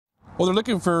Well, they're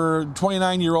looking for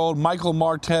 29-year-old Michael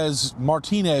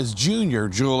Martinez Jr.,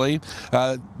 Julie.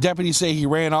 Deputies say he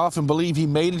ran off and believe he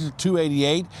made it to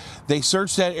 288. They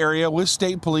searched that area with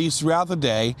state police throughout the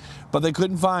day, but they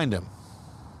couldn't find him.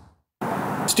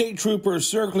 State troopers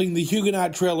circling the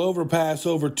Huguenot Trail overpass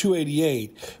over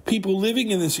 288. People living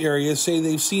in this area say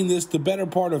they've seen this the better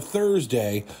part of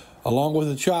Thursday, along with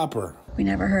a chopper. We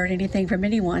never heard anything from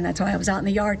anyone. That's why I was out in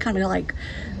the yard kind of like,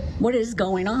 what is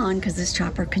going on? Because this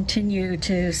chopper continued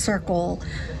to circle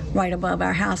right above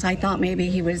our house. I thought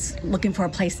maybe he was looking for a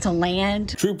place to land.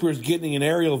 Troopers getting an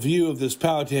aerial view of this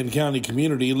Powhatan County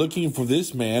community looking for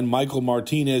this man, Michael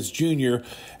Martinez Jr.,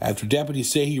 after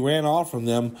deputies say he ran off from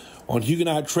them on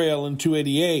Huguenot Trail in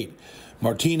 288.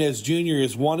 Martinez Jr.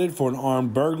 is wanted for an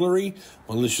armed burglary,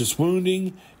 malicious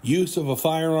wounding, use of a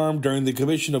firearm during the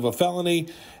commission of a felony,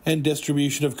 and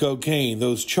distribution of cocaine.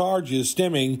 Those charges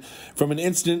stemming from an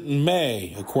incident in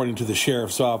May, according to the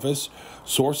sheriff's office.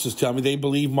 Sources tell me they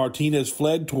believe Martinez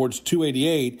fled towards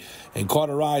 288 and caught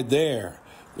a ride there.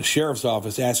 The sheriff's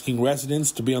office asking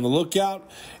residents to be on the lookout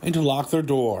and to lock their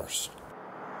doors.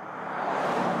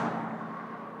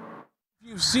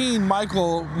 You've seen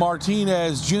Michael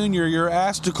Martinez Jr., you're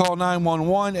asked to call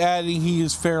 911, adding he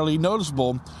is fairly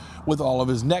noticeable with all of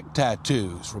his neck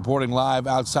tattoos. Reporting live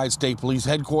outside State Police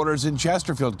headquarters in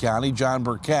Chesterfield County, John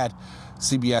Burkett,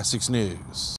 CBS 6 News.